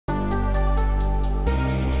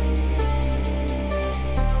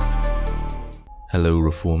Hello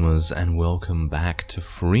Reformers and welcome back to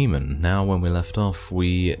Freeman. Now when we left off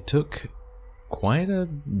we took quite a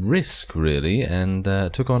risk really and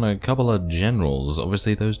took on a couple of generals.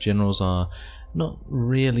 Obviously those generals are not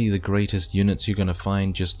really the greatest units you're going to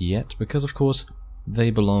find just yet because of course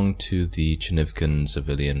they belong to the Chernivkan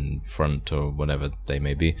civilian front or whatever they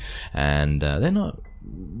may be, and they're not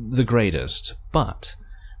the greatest, but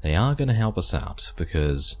they are going to help us out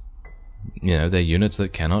because you know, they're units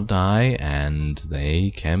that cannot die, and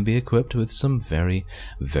they can be equipped with some very,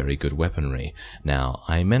 very good weaponry. Now,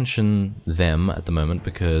 I mention them at the moment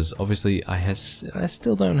because obviously I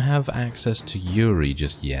still don't have access to Yuri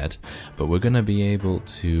just yet, but we're going to be able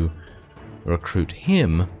to recruit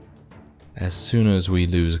him as soon as we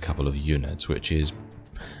lose a couple of units, which is,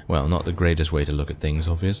 well, not the greatest way to look at things,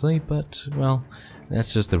 obviously, but, well,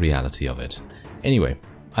 that's just the reality of it. Anyway,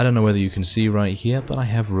 I don't know whether you can see right here, but I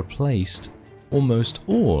have replaced almost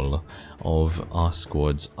all of our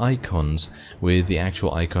squad's icons with the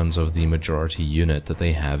actual icons of the majority unit that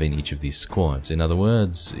they have in each of these squads. In other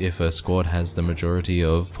words, if a squad has the majority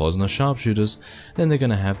of Poznan sharpshooters, then they're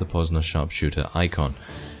going to have the Poznan sharpshooter icon.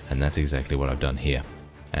 And that's exactly what I've done here.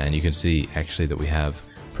 And you can see actually that we have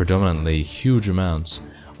predominantly huge amounts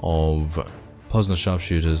of Poznan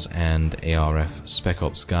sharpshooters and ARF Spec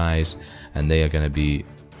Ops guys, and they are going to be,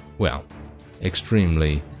 well,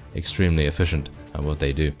 extremely efficient at what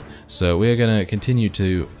they do. So we're going to continue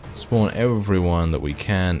to spawn everyone that we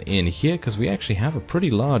can in here because we actually have a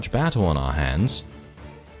pretty large battle on our hands.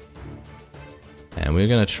 And we're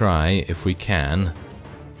going to try, if we can,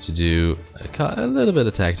 to do a little bit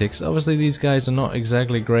of tactics. Obviously these guys are not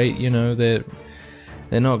exactly great, you know, they're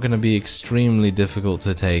not going to be extremely difficult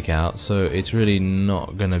to take out, so it's really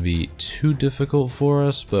not going to be too difficult for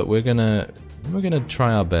us, but we're gonna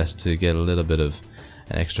try our best to get a little bit of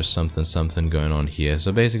an extra something going on here.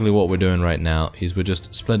 So basically what we're doing right now is we're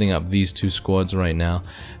just splitting up these two squads right now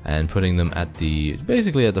and putting them at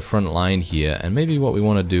basically at the front line here. And maybe what we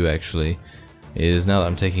want to do actually is, now that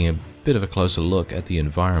I'm taking a bit of a closer look at the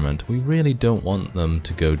environment, we really don't want them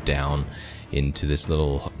to go down into this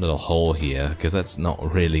little hole here, because that's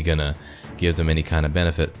not really gonna give them any kind of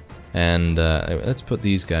benefit. And let's put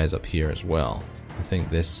these guys up here as well. I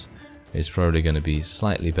think this is probably going to be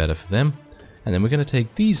slightly better for them. And then we're going to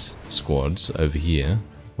take these squads over here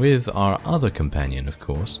with our other companion, of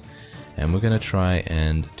course, and we're going to try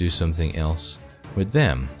and do something else with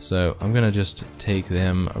them. So I'm going to just take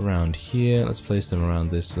them around here. Let's place them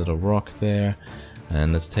around this little rock there.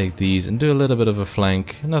 And let's take these and do a little bit of a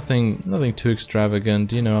flank. Nothing too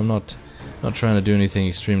extravagant. You know, I'm not trying to do anything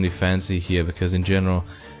extremely fancy here, because in general,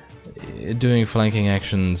 doing flanking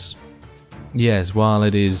actions, yes, while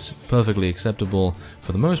it is perfectly acceptable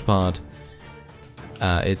for the most part,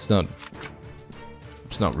 it's not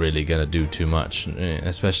really gonna do too much,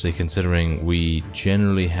 especially considering we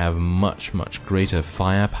generally have much greater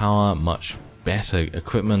firepower, much better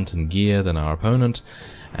equipment and gear than our opponent.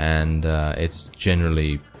 And it's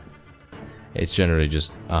generally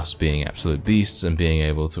just us being absolute beasts and being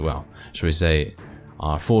able to, well, shall we say,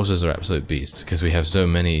 our forces are absolute beasts because we have so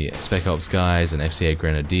many Spec Ops guys and FCA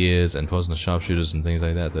Grenadiers and Poznan sharpshooters and things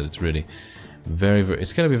like that, that it's really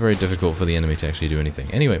it's going to be very difficult for the enemy to actually do anything.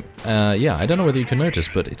 Anyway, yeah, I don't know whether you can notice,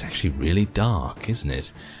 but it's actually really dark, isn't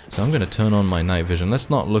it? So I'm going to turn on my night vision. Let's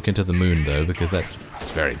not look into the moon though, because that's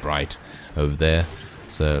very bright over there.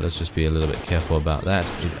 So let's just be a little bit careful about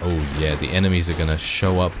that. Oh yeah, the enemies are going to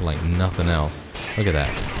show up like nothing else. Look at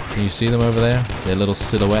that. Can you see them over there? Their little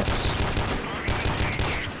silhouettes.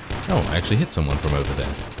 Oh, I actually hit someone from over there.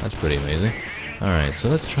 That's pretty amazing. Alright, so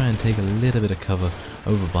let's try and take a little bit of cover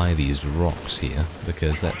over by these rocks here,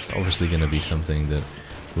 because that's obviously going to be something that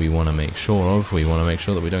we want to make sure of. We want to make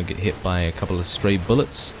sure that we don't get hit by a couple of stray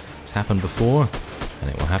bullets. It's happened before, and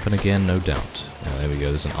it will happen again, no doubt. Now, there we go,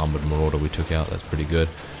 there's an armored marauder we took out, that's pretty good.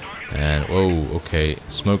 And, whoa, okay,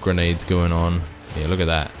 smoke grenades going on. Yeah, look at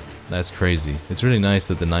that. That's crazy. It's really nice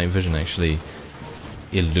that the night vision actually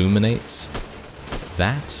illuminates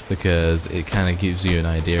that, because it kind of gives you an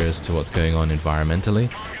idea as to what's going on environmentally.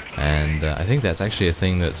 And I think that's actually a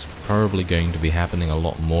thing that's probably going to be happening a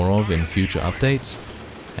lot more of in future updates.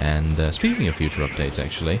 And speaking of future updates,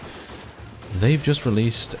 actually, they've just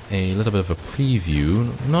released a little bit of a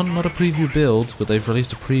preview, not a preview build, but they've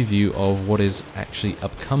released a preview of what is actually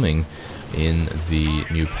upcoming in the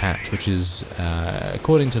new patch, which is,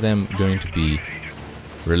 according to them, going to be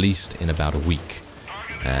released in about a week.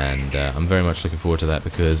 And I'm very much looking forward to that,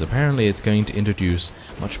 because apparently it's going to introduce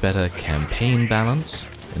much better campaign balance.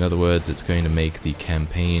 In other words, it's going to make the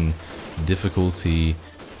campaign difficulty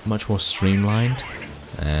much more streamlined.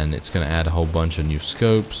 and it's going to add a whole bunch of new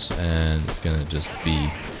scopes, and it's going to just be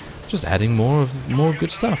adding more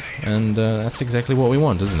good stuff, and that's exactly what we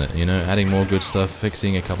want, isn't it? You know, adding more good stuff,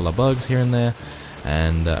 fixing a couple of bugs here and there,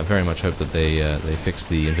 and I very much hope that they fix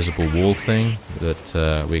the invisible wall thing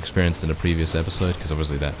that we experienced in a previous episode, because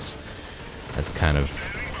obviously that's kind of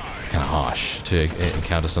harsh to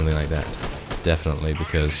encounter something like that. Definitely,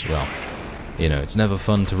 because, well, you know, it's never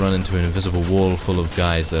fun to run into an invisible wall full of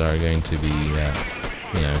guys that are going to be,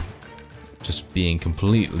 you know, just being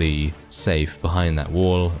completely safe behind that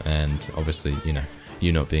wall, and obviously, you know,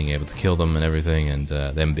 you not being able to kill them and everything, and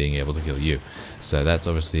them being able to kill you. So that's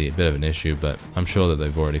obviously a bit of an issue, but I'm sure that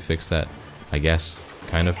they've already fixed that, I guess.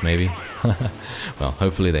 Kind of, maybe. Well,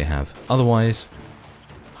 hopefully they have. Otherwise,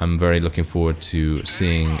 I'm very looking forward to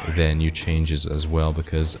seeing their new changes as well,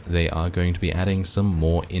 because they are going to be adding some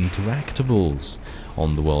more interactables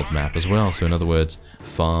on the world map as well. So in other words,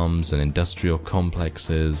 farms and industrial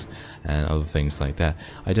complexes and other things like that.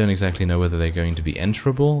 I don't exactly know whether they're going to be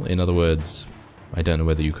enterable. In other words, I don't know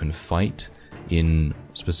whether you can fight in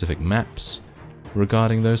specific maps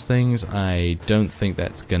regarding those things. I don't think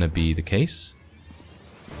that's going to be the case,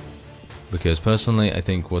 because personally I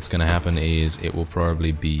think what's going to happen is it will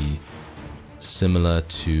probably be similar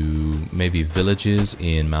to maybe villages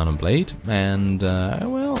in Mount and Blade, and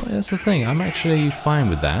well, that's the thing, I'm actually fine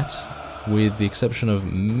with that, with the exception of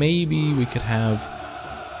maybe we could have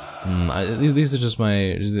these are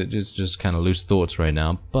just kind of loose thoughts right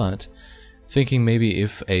now, but thinking maybe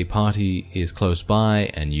if a party is close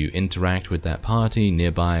by and you interact with that party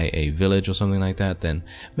nearby a village or something like that, then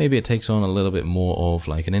maybe it takes on a little bit more of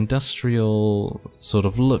like an industrial sort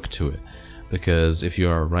of look to it. Because if you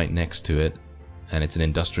are right next to it, and it's an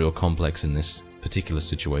industrial complex in this particular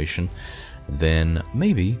situation, then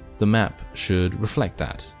maybe the map should reflect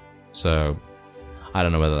that. So I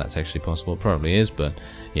don't know whether that's actually possible. It probably is, but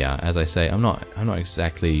yeah, as I say, I'm not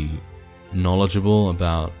exactly knowledgeable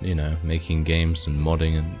about, you know, making games and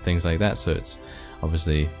modding and things like that, so it's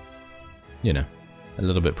obviously, you know, a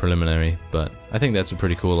little bit preliminary, but I think that's a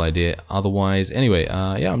pretty cool idea. Otherwise, anyway,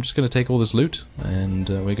 yeah, I'm just going to take all this loot and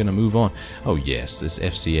we're going to move on. Oh yes, this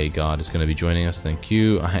FCA guard is going to be joining us, thank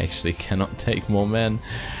you. I actually cannot take more men.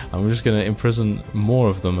 I'm just going to imprison more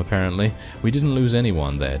of them, apparently. We didn't lose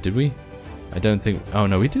anyone there, did we? I don't think. Oh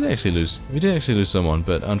no, we did actually lose someone,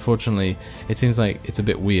 but unfortunately it seems like it's a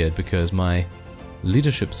bit weird because my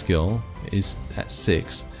leadership skill is at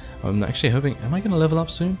 6. I'm actually hoping, am I going to level up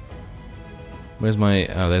soon? Where's my,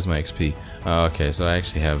 oh, there's my XP. Oh, okay, so I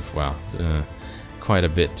actually have, wow, quite a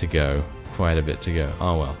bit to go.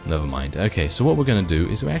 Oh well, never mind. Okay, so what we're going to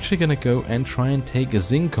do is we're actually going to go and try and take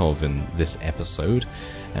Zinkov in this episode,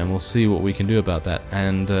 and we'll see what we can do about that.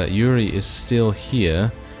 And Yuri is still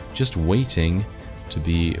here, just waiting to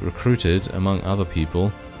be recruited among other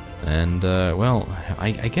people. And well,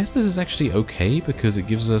 I guess this is actually okay, because it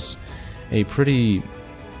gives us a pretty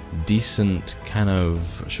decent kind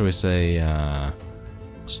of, shall we say,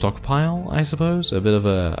 stockpile, I suppose, a bit of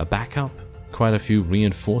a backup, quite a few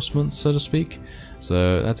reinforcements, so to speak.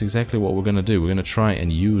 So that's exactly what we're going to do. We're going to try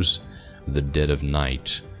and use the dead of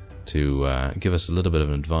night to give us a little bit of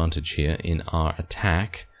an advantage here in our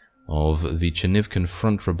attack of the Chernivkan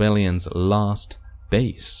Front Rebellion's last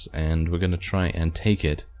base, and we're going to try and take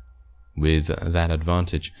it with that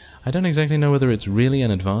advantage. I don't exactly know whether it's really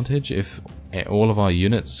an advantage if all of our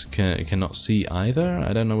units cannot see either.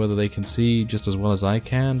 I don't know whether they can see just as well as I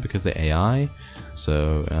can because they're AI.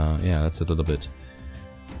 So yeah, that's a little bit,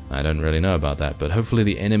 I don't really know about that, but hopefully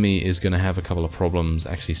the enemy is going to have a couple of problems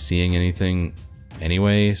actually seeing anything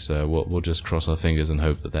anyway, so we'll just cross our fingers and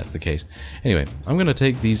hope that that's the case. Anyway, I'm going to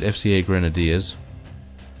take these FCA Grenadiers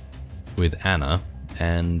with Anna,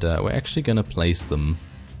 and we're actually going to place them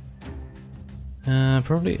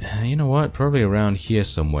probably, you know what, probably around here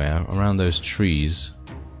somewhere, around those trees.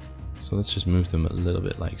 So let's just move them a little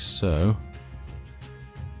bit like so.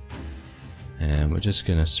 And we're just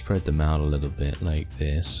going to spread them out a little bit like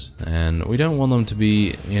this. And we don't want them to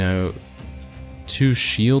be, you know, too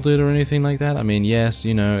shielded or anything like that. I mean, yes,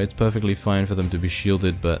 you know, it's perfectly fine for them to be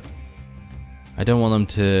shielded, but I don't want them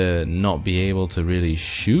to not be able to really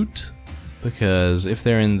shoot, because if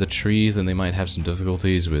they're in the trees, then they might have some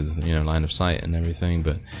difficulties with, you know, line of sight and everything.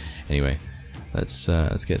 But anyway, let's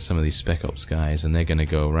get some of these Spec Ops guys, and they're going to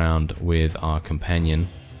go around with our companion.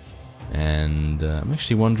 And I'm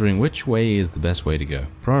actually wondering which way is the best way to go.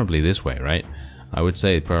 Probably this way, right? I would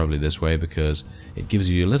say probably this way, because it gives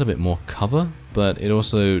you a little bit more cover, but it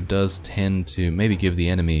also does tend to maybe give the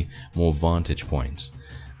enemy more vantage points.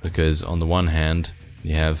 Because on the one hand,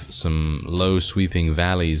 you have some low sweeping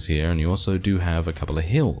valleys here, and you also do have a couple of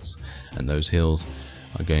hills. And those hills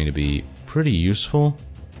are going to be pretty useful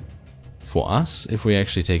for us if we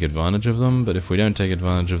actually take advantage of them, but if we don't take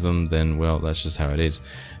advantage of them, then, well, that's just how it is.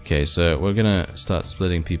 Okay, so we're gonna start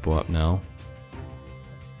splitting people up now.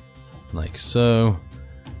 Like so.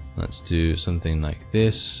 Let's do something like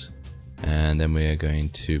this. And then we are going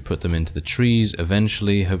to put them into the trees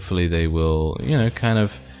eventually. Hopefully they will, you know, kind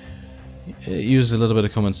of use a little bit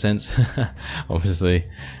of common sense. Obviously,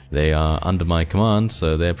 they are under my command,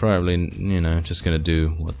 so they're probably, you know, just going to do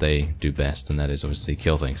what they do best, and that is obviously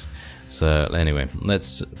kill things. So anyway,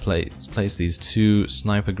 let's place these two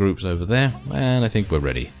sniper groups over there, and I think we're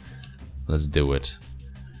ready. Let's do it.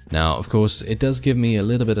 Now, of course, it does give me a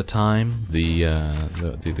little bit of time. The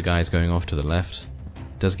guys going off to the left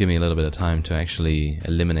does give me a little bit of time to actually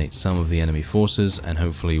eliminate some of the enemy forces, and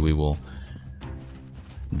hopefully we will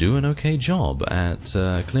do an okay job at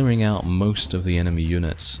clearing out most of the enemy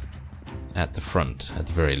units at the front, at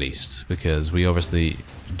the very least, because we obviously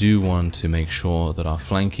do want to make sure that our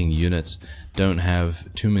flanking units don't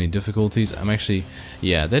have too many difficulties.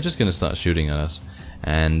 Yeah, they're just going to start shooting at us,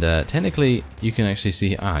 and technically you can actually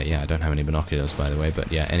see, yeah, I don't have any binoculars, by the way,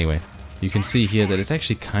 but yeah, anyway, you can see here that it's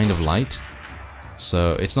actually kind of light,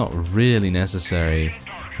 so it's not really necessary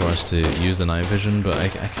for us to use the night vision, but I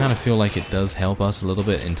kind of feel like it does help us a little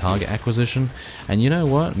bit in target acquisition. And you know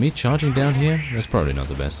what? Me charging down here, that's probably not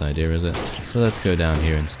the best idea, is it? So let's go down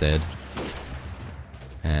here instead.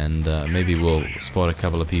 And maybe we'll spot a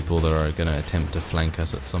couple of people that are going to attempt to flank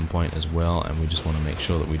us at some point as well, and we just want to make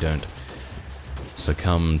sure that we don't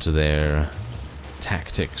succumb to their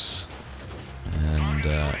tactics. And,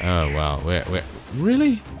 oh wow, we're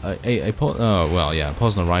really? Oh, well, yeah, a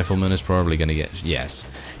Posner rifleman is probably going to get, yes,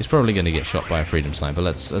 he's probably going to get shot by a freedom sniper,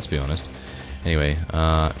 let's be honest. Anyway,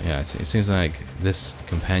 yeah, it seems like this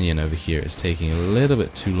companion over here is taking a little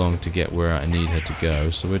bit too long to get where I need her to go,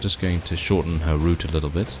 so we're just going to shorten her route a little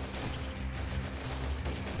bit.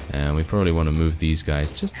 And we probably want to move these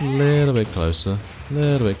guys just a little bit closer,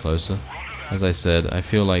 As I said, I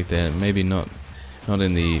feel like they're maybe not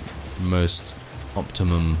in the most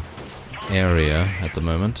optimum area at the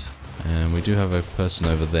moment, and we do have a person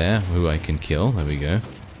over there who I can kill. There we go.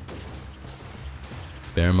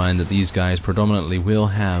 Bear in mind that these guys predominantly will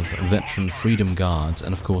have veteran freedom guards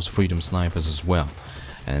and of course freedom snipers as well,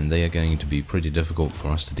 and they are going to be pretty difficult for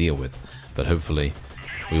us to deal with, but hopefully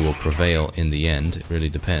we will prevail in the end. It really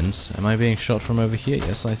depends. Am I being shot from over here?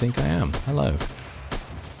 Yes, I think I am. Hello.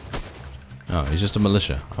 Oh, he's just a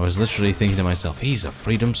militia. I was literally thinking to myself, he's a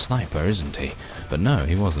freedom sniper, isn't he? But no,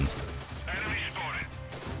 he wasn't.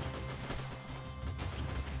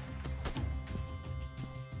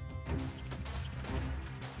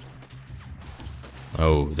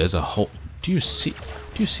 Oh, there's a whole... Do you see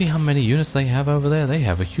how many units they have over there? They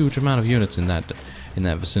have a huge amount of units in that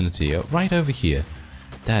vicinity. Right over here.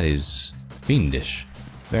 That is fiendish.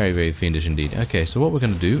 Very, very fiendish indeed. Okay, so what we're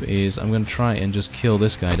going to do is I'm going to try and just kill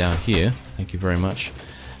this guy down here. Thank you very much.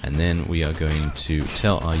 And then we are going to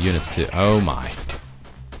tell our units to... Oh my.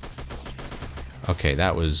 Okay,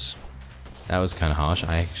 that was kind of harsh.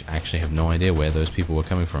 I actually have no idea where those people were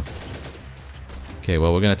coming from. Okay,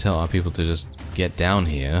 well, we're going to tell our people to just get down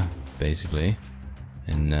here, basically.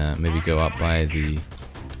 And maybe go up by the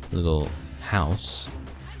little house.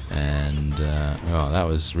 And, oh, that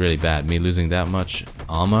was really bad. Me losing that much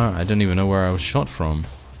armor. I don't even know where I was shot from.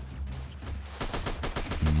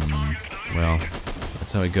 Well,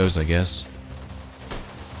 that's how it goes, I guess.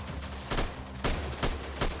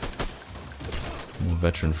 More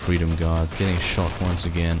veteran freedom guards getting shot once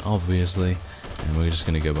again, obviously. And we're just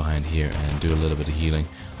going to go behind here and do a little bit of healing.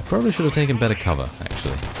 I probably should have taken better cover,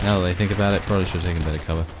 actually. Now that I think about it, probably should have taken better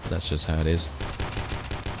cover. But that's just how it is.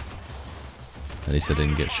 At least I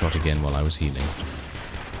didn't get shot again while I was healing.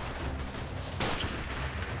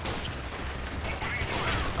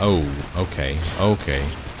 Oh, okay, okay.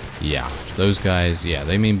 Yeah, those guys, yeah,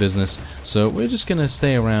 they mean business. So we're just going to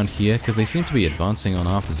stay around here because they seem to be advancing on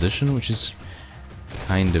our position, which is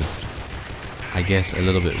kind of, I guess, a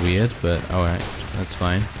little bit weird, but alright, that's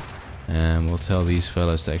fine. And we'll tell these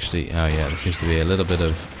fellows to actually, oh yeah, there seems to be a little bit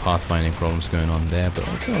of pathfinding problems going on there, but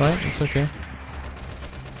it's alright, it's okay.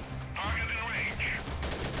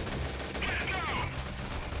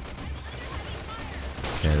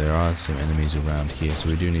 Okay, there are some enemies around here, so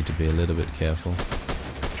we do need to be a little bit careful.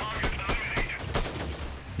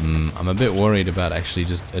 I'm a bit worried about actually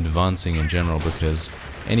just advancing in general, because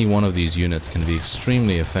any one of these units can be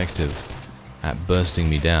extremely effective at bursting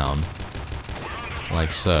me down, like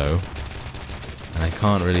so. And I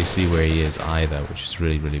can't really see where he is either, which is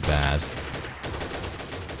really, really bad.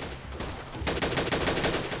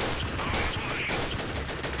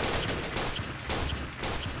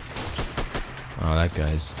 Oh, that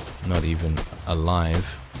guy's not even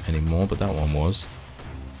alive anymore, but that one was.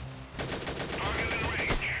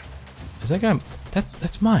 Is that guy...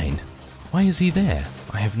 That's mine. Why is he there?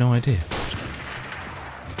 I have no idea.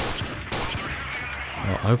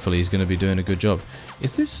 Well, hopefully he's going to be doing a good job.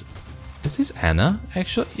 Is this Anna,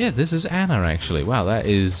 actually? Yeah, this is Anna, actually. Wow, that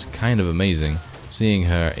is kind of amazing. Seeing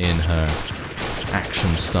her in her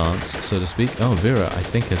action stance, so to speak. Oh, Vera, I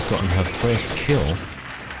think, has gotten her first kill.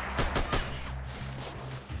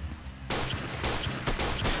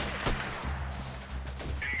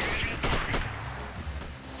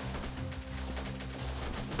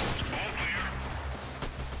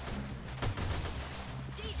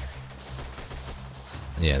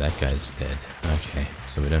 Yeah, that guy's dead. Okay,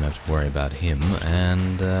 so we don't have to worry about him.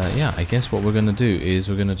 And yeah, I guess what we're going to do is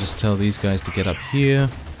we're going to just tell these guys to get up here.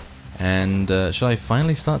 And shall I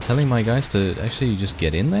finally start telling my guys to actually just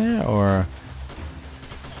get in there? Or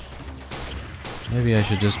maybe I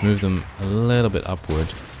should just move them a little bit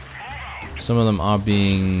upward. Some of them are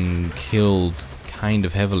being killed kind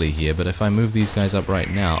of heavily here, but if I move these guys up right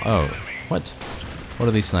now... Oh, what? What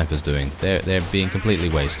are these snipers doing? They're being completely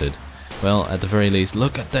wasted. Well, at the very least,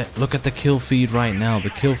 look at the kill feed right now.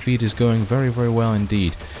 The kill feed is going very, very well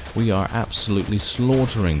indeed. We are absolutely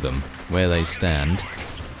slaughtering them where they stand.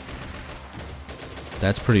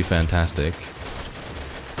 That's pretty fantastic.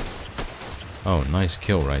 Oh, nice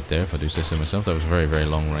kill right there, if I do say so myself. That was very, very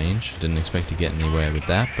long range. Didn't expect to get anywhere with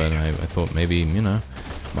that, but I thought maybe, you know,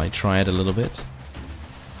 might try it a little bit.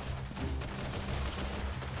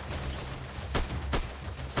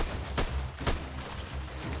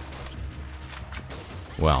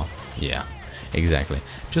 Well, yeah, exactly.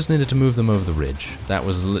 Just needed to move them over the ridge. That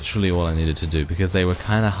was literally all I needed to do, because they were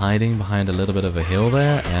kind of hiding behind a little bit of a hill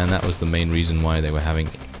there, and that was the main reason why they were having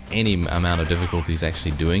any amount of difficulties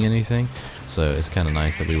actually doing anything. So it's kind of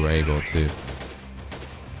nice that we were able to,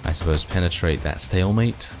 I suppose, penetrate that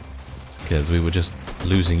stalemate, because we were just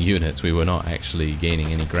losing units. We were not actually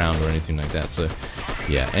gaining any ground or anything like that. So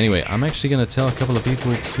yeah, anyway, I'm actually going to tell a couple of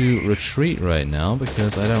people to retreat right now,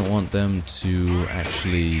 because I don't want them to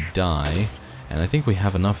actually die. And I think we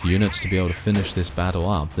have enough units to be able to finish this battle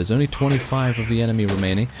up. There's only 25 of the enemy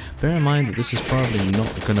remaining. Bear in mind that this is probably not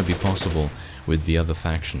going to be possible with the other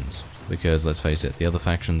factions, because let's face it, the other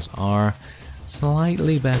factions are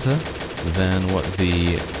slightly better than what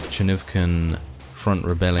the Chernivkan Front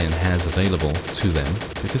Rebellion has available to them.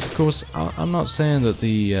 Because of course, I'm not saying that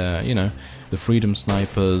the you know, the Freedom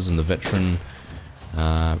Snipers and the Veteran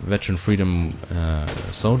Freedom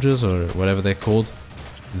Soldiers, or whatever they're called,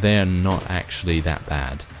 they're not actually that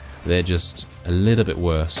bad. They're just a little bit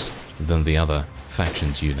worse than the other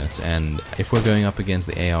factions units. And if we're going up against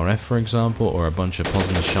the ARF, for example, or a bunch of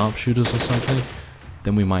Poznan sharpshooters or something,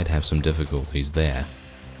 then we might have some difficulties there.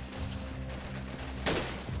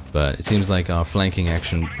 But it seems like our flanking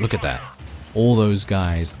action... Look at that. All those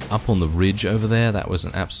guys up on the ridge over there, that was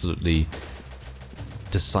an absolutely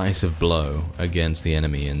decisive blow against the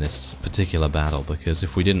enemy in this particular battle, because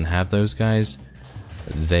if we didn't have those guys,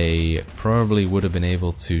 they probably would have been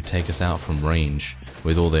able to take us out from range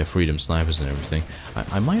with all their Freedom Snipers and everything.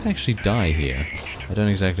 I might actually die here. I don't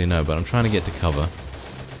exactly know, but I'm trying to get to cover.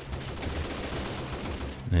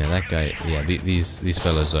 Yeah, that guy... Yeah, these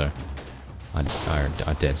fellas are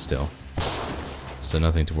dead still. So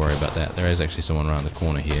nothing to worry about that. There is actually someone around the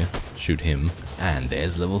corner here. Shoot him. And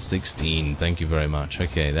there's level 16. Thank you very much.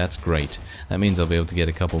 Okay, that's great. That means I'll be able to get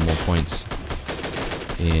a couple more points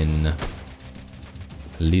in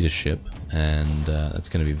leadership, and that's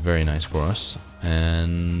going to be very nice for us.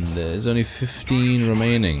 And there's only 15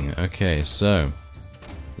 remaining. Okay, so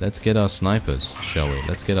let's get our snipers, shall we?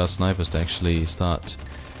 Let's get our snipers to actually start,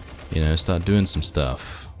 you know, start doing some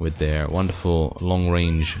stuff with their wonderful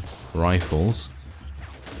long-range rifles.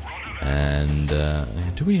 And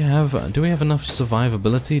do we have enough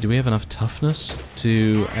survivability? Do we have enough toughness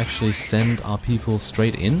to actually send our people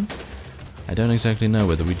straight in? I don't exactly know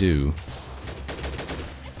whether we do.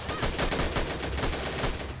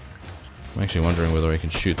 I'm actually wondering whether I can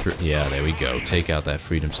shoot through... Yeah, there we go. Take out that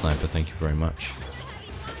Freedom Sniper. Thank you very much.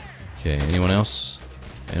 Okay, anyone else?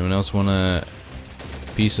 Anyone else want a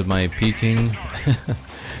piece of my peeking?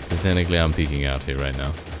 Because technically I'm peeking out here right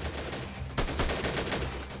now.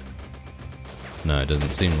 No, it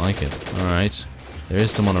doesn't seem like it. Alright. There is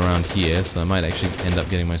someone around here, so I might actually end up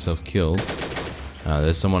getting myself killed.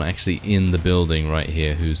 There's someone actually in the building right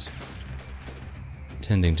here who's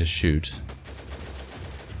tending to shoot.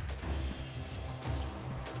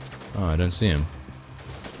 Oh, I don't see him.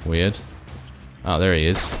 Weird. Oh, there he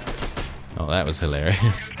is. Oh, that was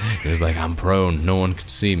hilarious. He was like, I'm prone, no one could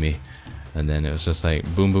see me. And then it was just like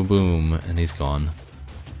boom, boom, boom, and he's gone.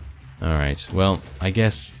 Alright, well, I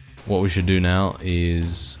guess what we should do now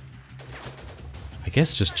is... I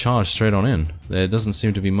guess just charge straight on in. There doesn't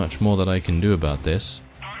seem to be much more that I can do about this.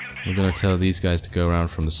 We're gonna tell these guys to go around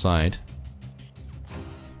from the side.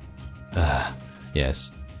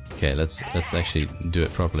 Yes. Okay, let's actually do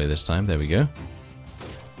it properly this time. There we go.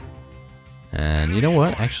 And you know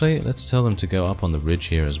what? Actually, let's tell them to go up on the ridge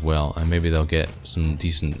here as well, and maybe they'll get some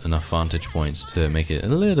decent enough vantage points to make it a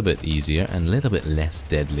little bit easier and a little bit less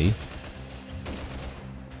deadly.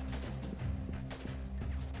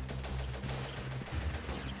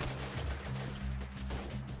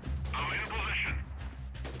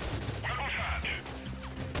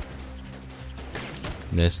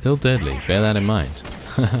 They're still deadly, bear that in mind.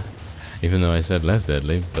 Even though I said less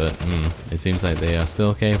deadly, but it seems like they are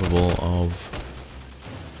still capable of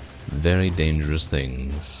very dangerous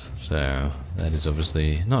things. So that is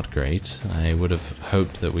obviously not great. I would have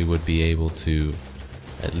hoped that we would be able to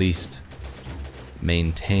at least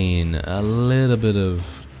maintain a little bit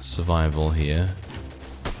of survival here.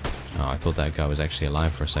 Oh, I thought that guy was actually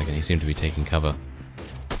alive for a second. He seemed to be taking cover.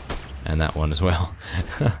 And that one as well.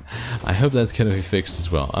 I hope that's going to be fixed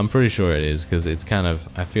as well. I'm pretty sure it is, because it's kind of...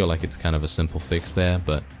 I feel like it's kind of a simple fix there,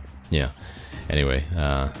 but yeah. Anyway,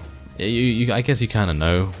 I guess you kind of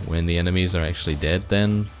know when the enemies are actually dead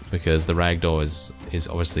then, because the ragdoll is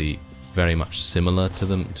obviously very much similar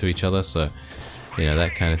to each other, so you know,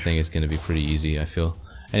 that kind of thing is going to be pretty easy, I feel.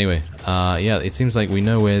 Anyway, yeah, it seems like we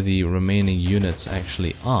know where the remaining units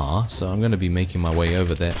actually are, so I'm going to be making my way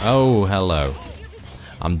over there. Oh, hello.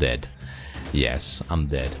 I'm dead. Yes, I'm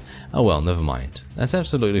dead. Oh well, never mind. That's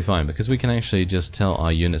absolutely fine, because we can actually just tell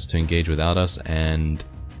our units to engage without us, and...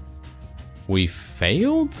 we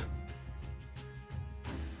failed?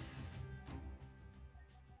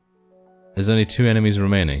 There's only 2 enemies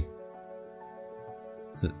remaining.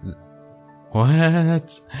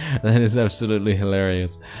 What? That is absolutely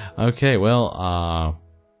hilarious. Okay, well,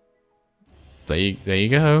 there you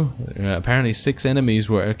go. Apparently 6 enemies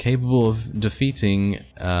were capable of defeating,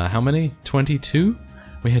 how many? 22?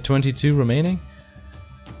 We had 22 remaining?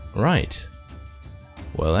 Right.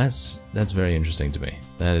 Well, that's very interesting to me.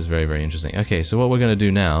 That is very, very interesting. Okay, so what we're going to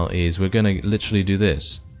do now is we're going to literally do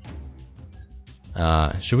this.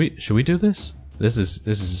 Should we do this? This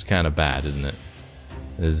is kind of bad, isn't it?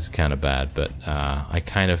 This is kind of bad, but I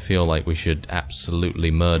kind of feel like we should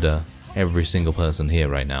absolutely murder every single person here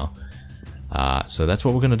right now. So that's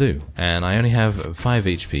what we're going to do. And I only have 5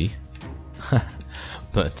 HP.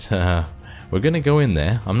 But we're going to go in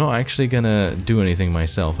there. I'm not actually going to do anything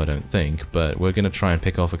myself, I don't think. But we're going to try and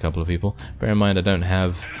pick off a couple of people. Bear in mind, I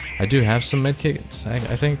do have some medkits,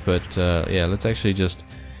 I think. But yeah, let's actually just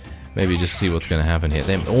maybe just see what's going to happen here.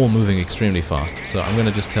 They're all moving extremely fast. So I'm going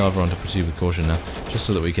to just tell everyone to proceed with caution now. Just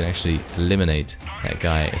so that we can actually eliminate that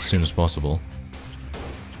guy as soon as possible.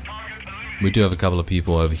 We do have a couple of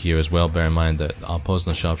people over here as well. Bear in mind that our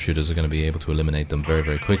Posner sharpshooters are going to be able to eliminate them very,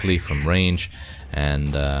 very quickly from range,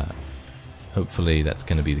 and hopefully that's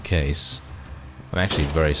going to be the case. I'm actually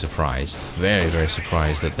very surprised, very, very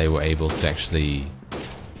surprised that they were able to actually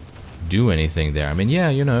do anything there. I mean, yeah,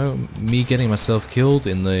 you know, me getting myself killed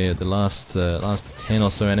in the last 10 or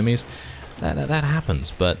so enemies, that happens,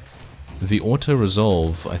 but the auto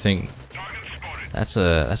resolve, I think that's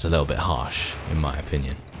a little bit harsh in my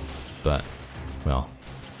opinion. But, well,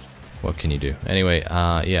 what can you do? Anyway,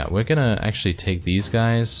 yeah, we're gonna actually take these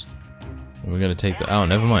guys. We're gonna take the... oh,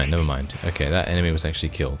 never mind, never mind. Okay, that enemy was actually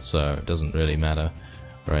killed, so it doesn't really matter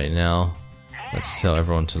right now. Let's tell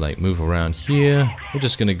everyone to, like, move around here. We're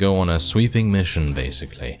just gonna go on a sweeping mission,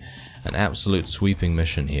 basically. An absolute sweeping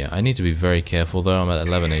mission here. I need to be very careful, though. I'm at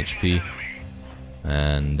 11 HP.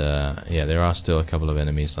 And, yeah, there are still a couple of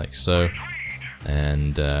enemies like so.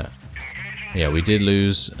 And, yeah, we did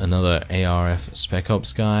lose another ARF Spec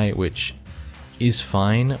Ops guy, which is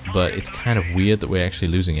fine, but it's kind of weird that we're actually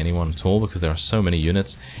losing anyone at all, because there are so many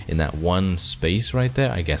units in that one space right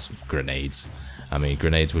there. I guess grenades. I mean,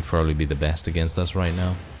 grenades would probably be the best against us right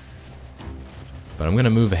now. But I'm going to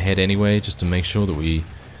move ahead anyway, just to make sure that we,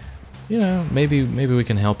 you know, maybe we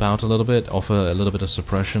can help out a little bit, offer a little bit of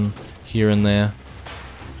suppression here and there.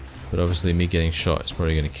 But obviously me getting shot is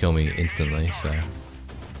probably going to kill me instantly, so...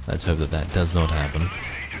 let's hope that that does not happen.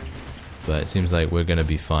 But it seems like we're going to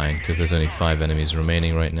be fine, because there's only 5 enemies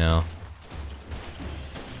remaining right now.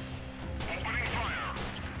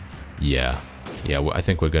 Yeah, I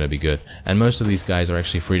think we're going to be good. And most of these guys are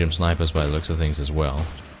actually Freedom Snipers by the looks of things as well.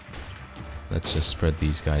 Let's just spread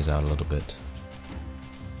these guys out a little bit.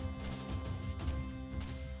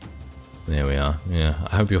 There we are. Yeah,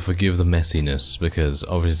 I hope you'll forgive the messiness, because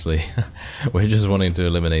obviously we're just wanting to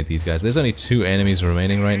eliminate these guys. There's only 2 enemies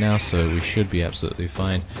remaining right now, so we should be absolutely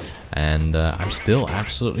fine. And I'm still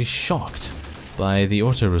absolutely shocked by the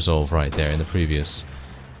auto-resolve right there in the previous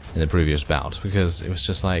bout, because it was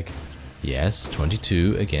just like, yes,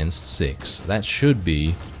 22 against 6. That should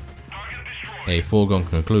be a foregone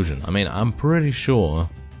conclusion. I mean, I'm pretty sure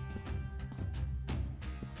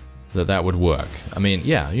that would work. I mean,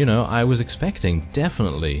 yeah, you know, I was expecting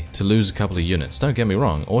definitely to lose a couple of units. Don't get me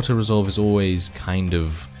wrong, auto-resolve is always kind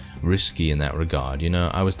of risky in that regard, you know.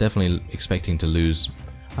 I was definitely expecting to lose,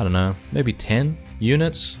 I don't know, maybe 10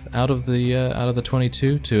 units out of the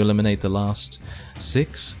 22 to eliminate the last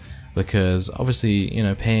 6, because obviously, you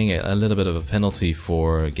know, paying a little bit of a penalty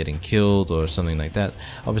for getting killed or something like that,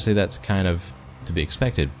 obviously that's kind of to be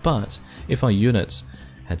expected. But if our units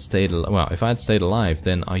had stayed, well, if I had stayed alive,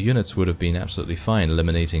 then our units would have been absolutely fine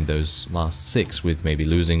eliminating those last 6 with maybe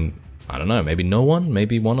losing, I don't know, maybe no one,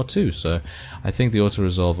 maybe 1 or 2. So I think the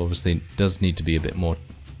auto-resolve obviously does need to be a bit more,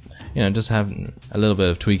 you know, just have a little bit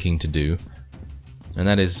of tweaking to do. And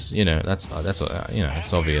that is, you know, that's you know,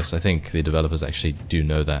 it's obvious. I think the developers actually do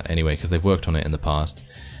know that anyway, because they've worked on it in the past.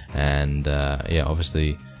 And yeah,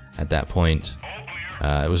 obviously at that point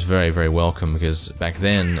it was very, very welcome, because back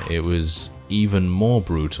then it was even more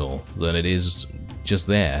brutal than it is just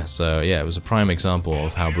there. So yeah, it was a prime example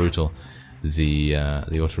of how brutal the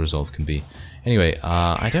auto-resolve can be. Anyway,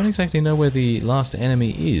 I don't exactly know where the last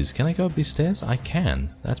enemy is. Can I go up these stairs? I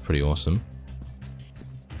can. That's pretty awesome.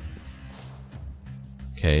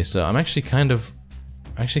 Okay, so I'm actually kind of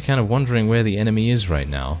wondering where the enemy is right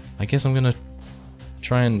now. I guess I'm gonna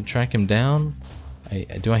try and track him down.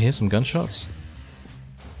 Do I hear some gunshots?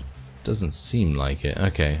 Doesn't seem like it.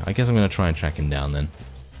 Okay, I guess I'm gonna try and track him down then.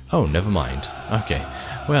 Oh, never mind. Okay,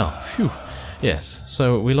 well, phew. Yes,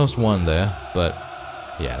 so we lost 1 there, but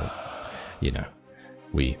yeah, you know,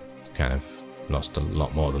 we kind of lost a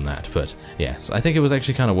lot more than that. But yeah, so I think it was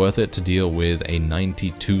actually kind of worth it to deal with a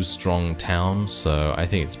 92 strong town, so I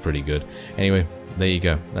think it's pretty good. Anyway, there you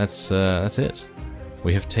go. That's it.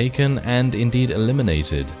 We have taken and indeed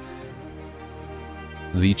eliminated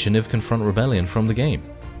the Chernivkan Front Rebellion from the game.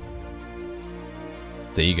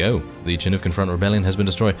 There you go. The Chernivkan Front Rebellion has been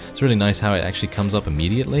destroyed. It's really nice how it actually comes up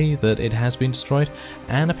immediately that it has been destroyed.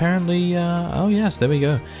 And apparently, oh yes, there we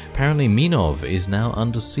go. Apparently Minov is now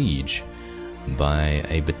under siege by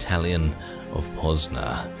a battalion of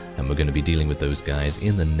Poznar. And we're going to be dealing with those guys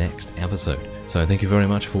in the next episode. So thank you very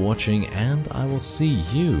much for watching, and I will see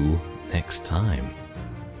you next time.